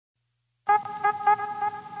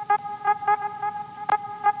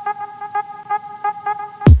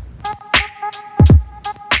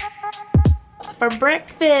for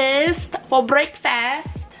breakfast.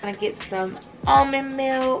 I'm gonna get some almond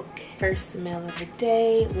milk. First meal of the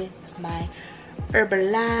day with my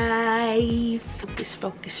Herbalife. Focus,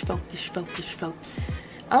 focus, focus, focus, focus.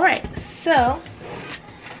 All right, so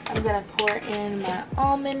I'm gonna pour in my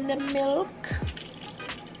almond milk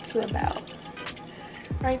to about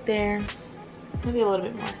right there, maybe a little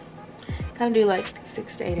bit more. Kind of do like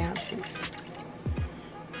 6 to 8 ounces,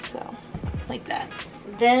 so like that.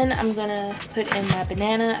 Then I'm gonna put in my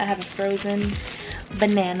banana. I have a frozen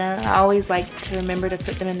banana. I always like to remember to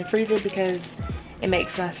put them in the freezer because it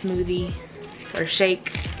makes my smoothie or shake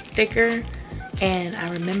thicker, and I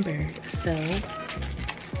remembered, so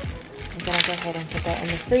I'm gonna go ahead and put that in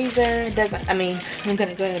the freezer. It doesn't, I mean, I'm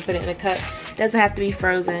gonna go ahead and put it in a cup. It doesn't have to be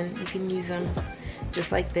frozen. You can use them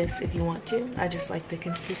just like this if you want to. I just like the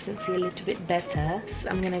consistency a little bit better. So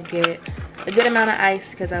I'm gonna get a good amount of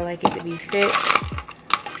ice because I like it to be thick.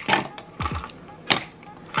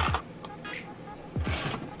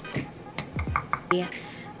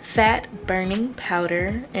 Fat burning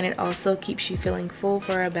powder, and it also keeps you feeling full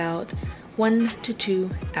for about 1 to 2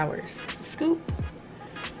 hours. Just a scoop.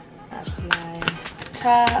 Apply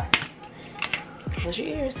top. Close your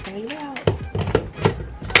ears, it's gonna be loud.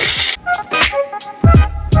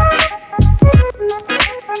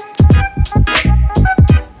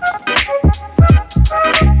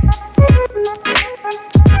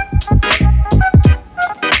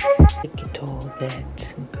 Look at all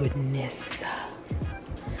that goodness.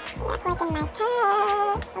 Put in my cup.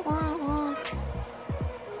 Oh,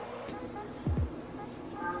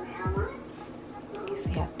 yeah, yeah. You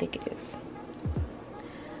see how thick it is.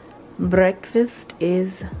 Breakfast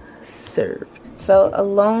is served. So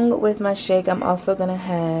along with my shake, I'm also gonna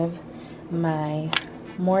have my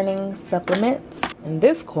morning supplements. In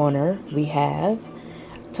this corner, we have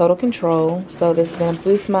Total Control. So this is gonna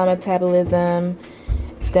boost my metabolism.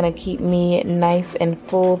 It's gonna keep me nice and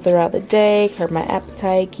full throughout the day, curb my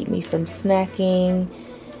appetite, keep me from snacking,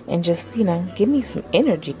 and just, you know, give me some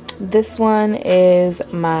energy. This one is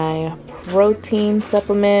my protein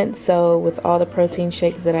supplement. So with all the protein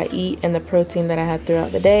shakes that I eat and the protein that I have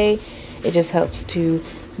throughout the day, it just helps to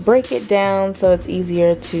break it down so it's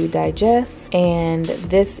easier to digest. And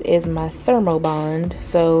this is my Thermobond.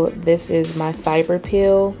 So this is my fiber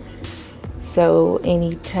pill. So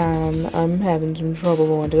anytime I'm having some trouble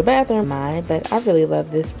going to the bathroom, but I really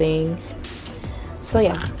love this thing. So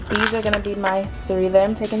yeah, these are gonna be my 3 that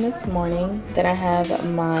I'm taking this morning. Then I have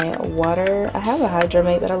my water. I have a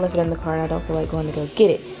Hydromate, but I left it in the car and I don't feel like going to go get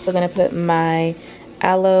it. I'm gonna put my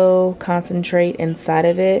aloe concentrate inside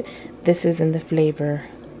of it. This is in the flavor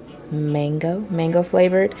mango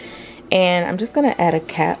flavored. And I'm just gonna add a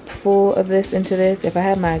cap full of this into this. If I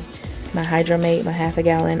had my Hydromate, my half a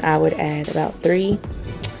gallon, I would add about 3.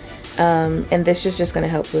 And this is just gonna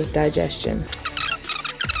help with digestion.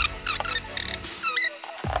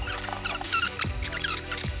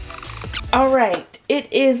 All right,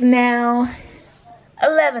 it is now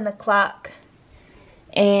 11 o'clock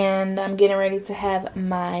and I'm getting ready to have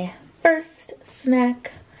my first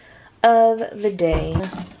snack of the day.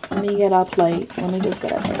 Let me get our plate. Let me just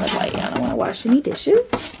get up on the plate. I don't want to wash any dishes.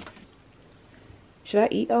 Should I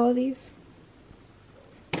eat all of these?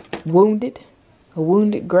 Wounded? A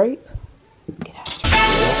wounded grape? Get out.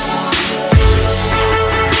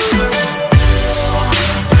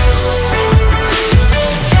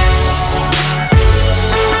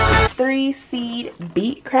 3 seed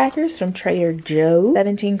beet crackers from Trader Joe's.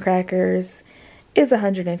 17 crackers is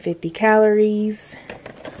 150 calories,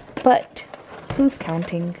 but who's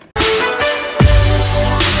counting?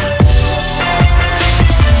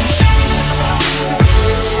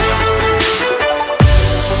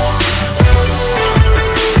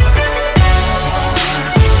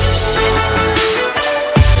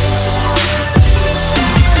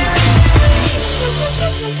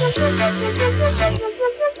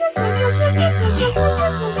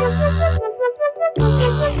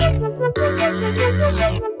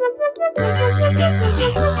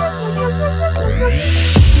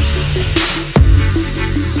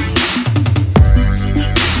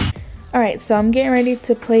 Alright, so I'm getting ready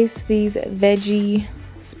to place these veggie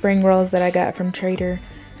spring rolls that I got from Trader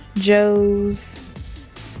Joe's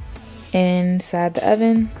inside the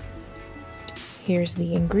oven. Here's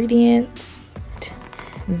the ingredients.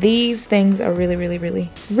 These things are really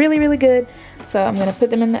good. So I'm gonna put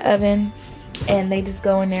them in the oven and they just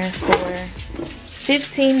go in there for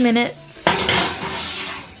 15 minutes.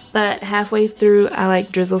 But halfway through, I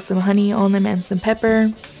like drizzle some honey on them and some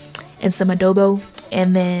pepper and some adobo.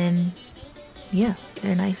 And then, yeah,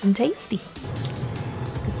 they're nice and tasty.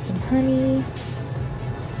 Put some honey.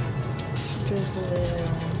 Drizzle it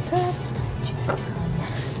on top. Put some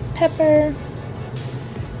pepper.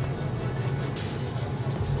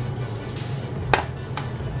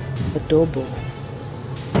 Adobo.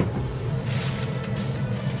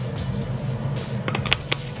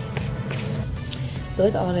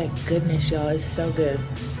 Look at all that goodness, y'all. It's so good.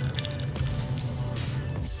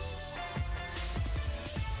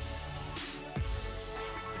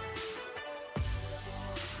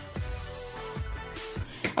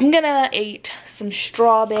 I'm gonna eat some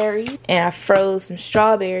strawberry, and I froze some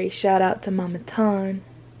strawberry. Shout out to Mama Ton.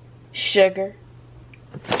 Sugar,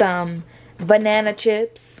 some banana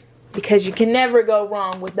chips, because you can never go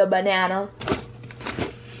wrong with the banana.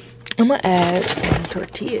 I'm gonna add some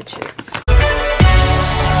tortilla chips.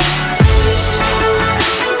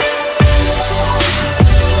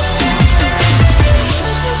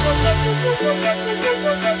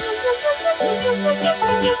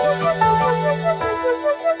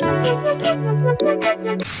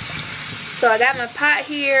 So I got my pot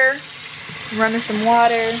here, running some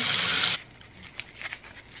water.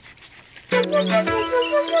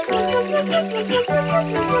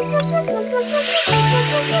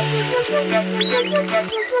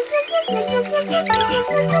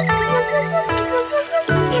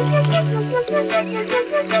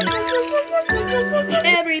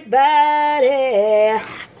 Everybody,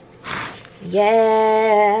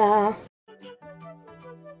 yeah.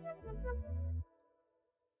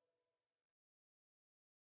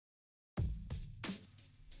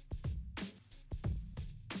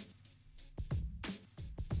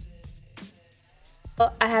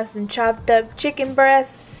 I have some chopped up chicken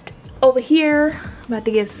breast over here. I'm about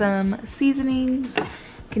to get some seasonings.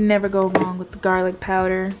 Can never go wrong with the garlic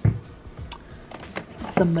powder.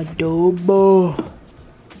 Some adobo.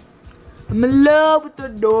 I'm in love with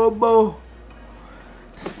adobo.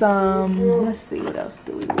 Some, let's see, what else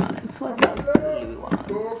do we want? What else do we want?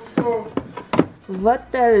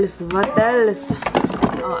 What else? What else?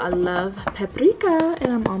 Oh, I love paprika,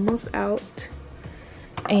 and I'm almost out.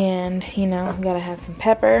 And, you know, gotta have some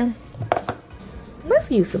pepper. Let's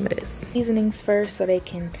use some of this. Seasonings first so they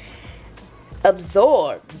can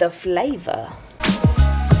absorb the flavor.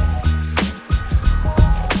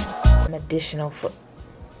 An additional foot.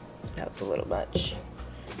 That was a little much.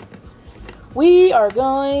 We are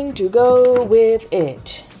going to go with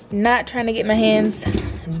it. Not trying to get my hands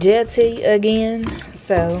dirty again.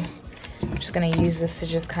 So, I'm just gonna use this to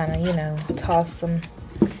just kind of, you know, toss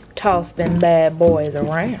them bad boys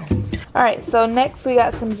around. All right, so next we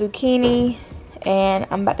got some zucchini, and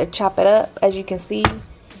I'm about to chop it up. As you can see,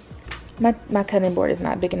 my cutting board is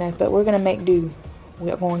not big enough, but we're gonna make do.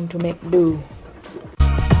 We are going to make do.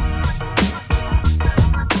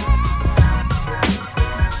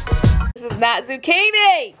 This is not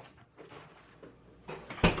zucchini.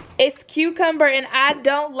 It's cucumber, and I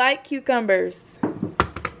don't like cucumbers. I'm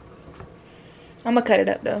gonna cut it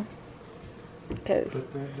up though. Because,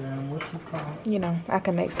 you know, I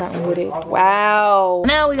can make something with it. Wow.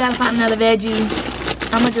 Now we gotta find another veggie.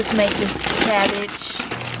 I'm gonna just make this cabbage,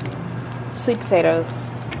 sweet potatoes.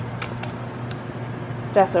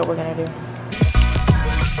 That's what we're gonna do.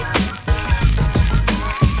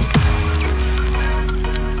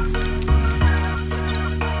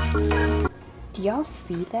 Do y'all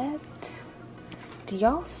see that? Do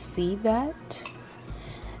y'all see that?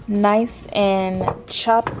 Nice and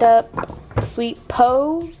chopped up sweet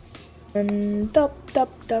pose. And dup, dup,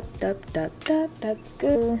 dup, dup, dup, dup. That's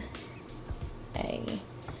good. Hey,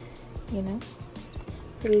 you know,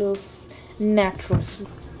 a little natural.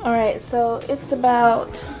 Alright, so it's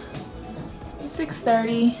about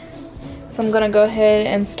 6:30. So I'm gonna go ahead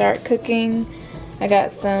and start cooking. I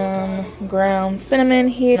got some ground cinnamon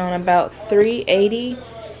here on about 380.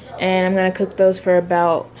 And I'm gonna cook those for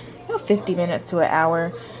about 50 minutes to an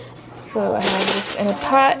hour. So I have this in a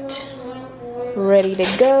pot, ready to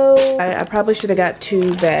go. I probably should have got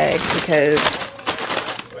 2 bags because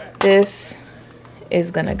this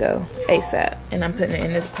is gonna go ASAP. And I'm putting it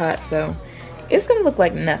in this pot, so it's gonna look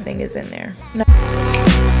like nothing is in there. No.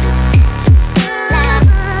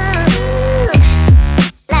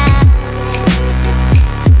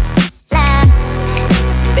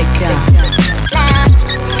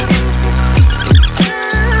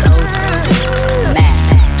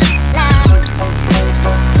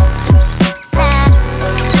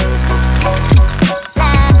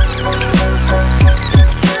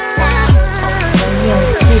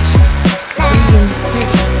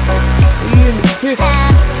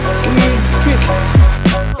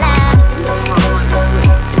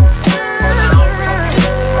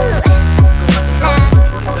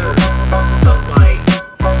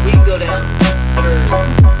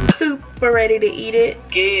 to eat it.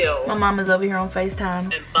 My mom is over here on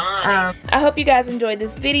FaceTime. I hope you guys enjoyed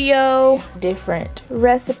this video. Different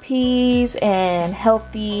recipes and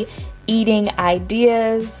healthy eating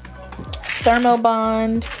ideas.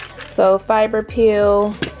 Thermobond, so fiber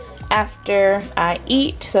peel after I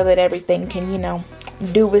eat so that everything can, you know,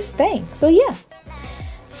 do its thing. So yeah,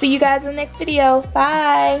 see you guys in the next video.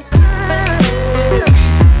 Bye.